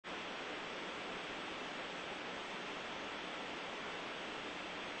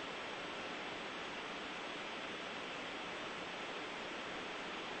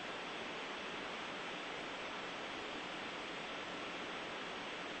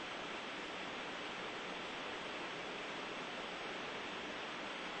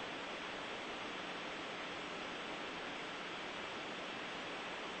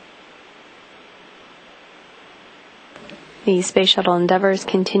The Space Shuttle Endeavour is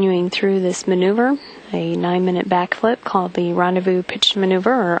continuing through this maneuver, a 9-minute backflip called the Rendezvous pitch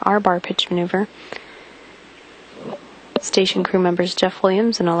maneuver, or R-bar pitch maneuver. Station crew members Jeff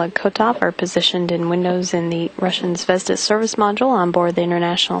Williams and Oleg Kotov are positioned in windows in the Russian Zvezda service module on board the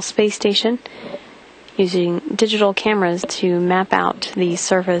International Space Station, using digital cameras to map out the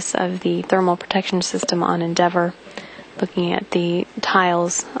surface of the thermal protection system on Endeavour, looking at the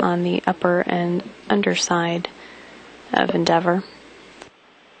tiles on the upper and underside of Endeavour.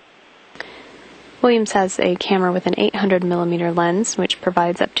 Williams has a camera with an 800mm lens, which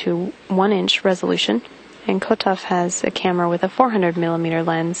provides up to 1-inch resolution, and Kotov has a camera with a 400mm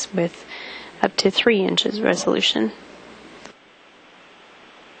lens with up to 3 inches resolution.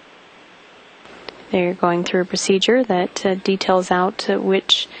 They're going through a procedure that details out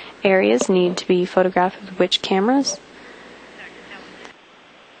which areas need to be photographed with which cameras.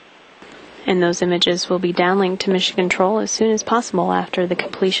 And those images will be downlinked to Mission Control as soon as possible after the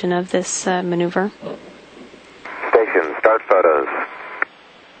completion of this maneuver. Station, start photos.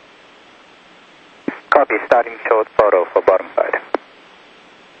 Copy, starting short photo for bottom side.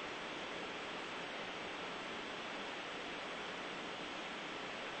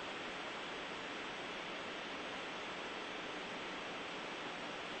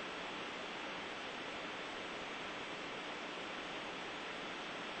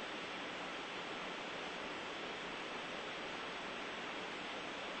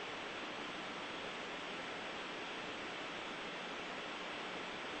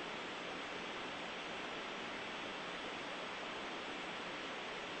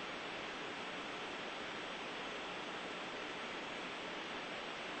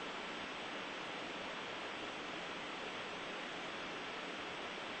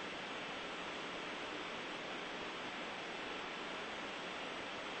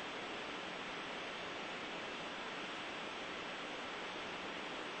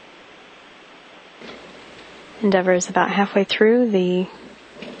 Endeavour is about halfway through the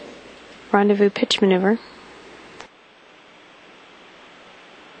rendezvous pitch maneuver.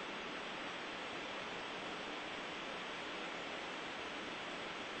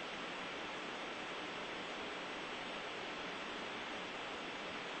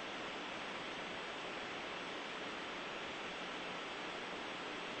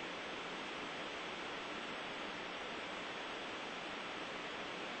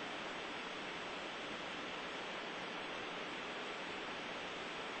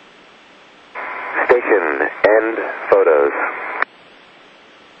 Station, end photos.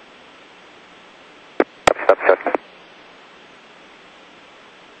 Stop.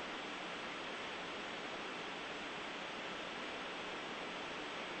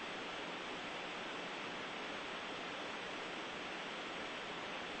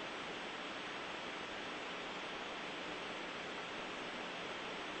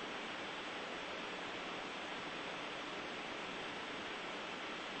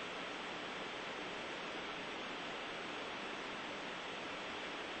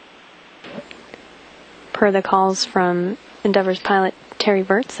 Per the calls from Endeavour's pilot Terry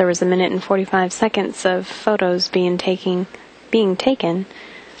Virts, there was 1 minute and 45 seconds of photos being taken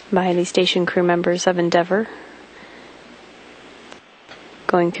by the station crew members of Endeavour,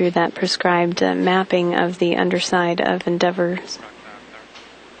 going through that prescribed mapping of the underside of Endeavour,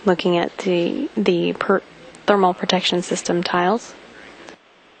 looking at the thermal protection system tiles.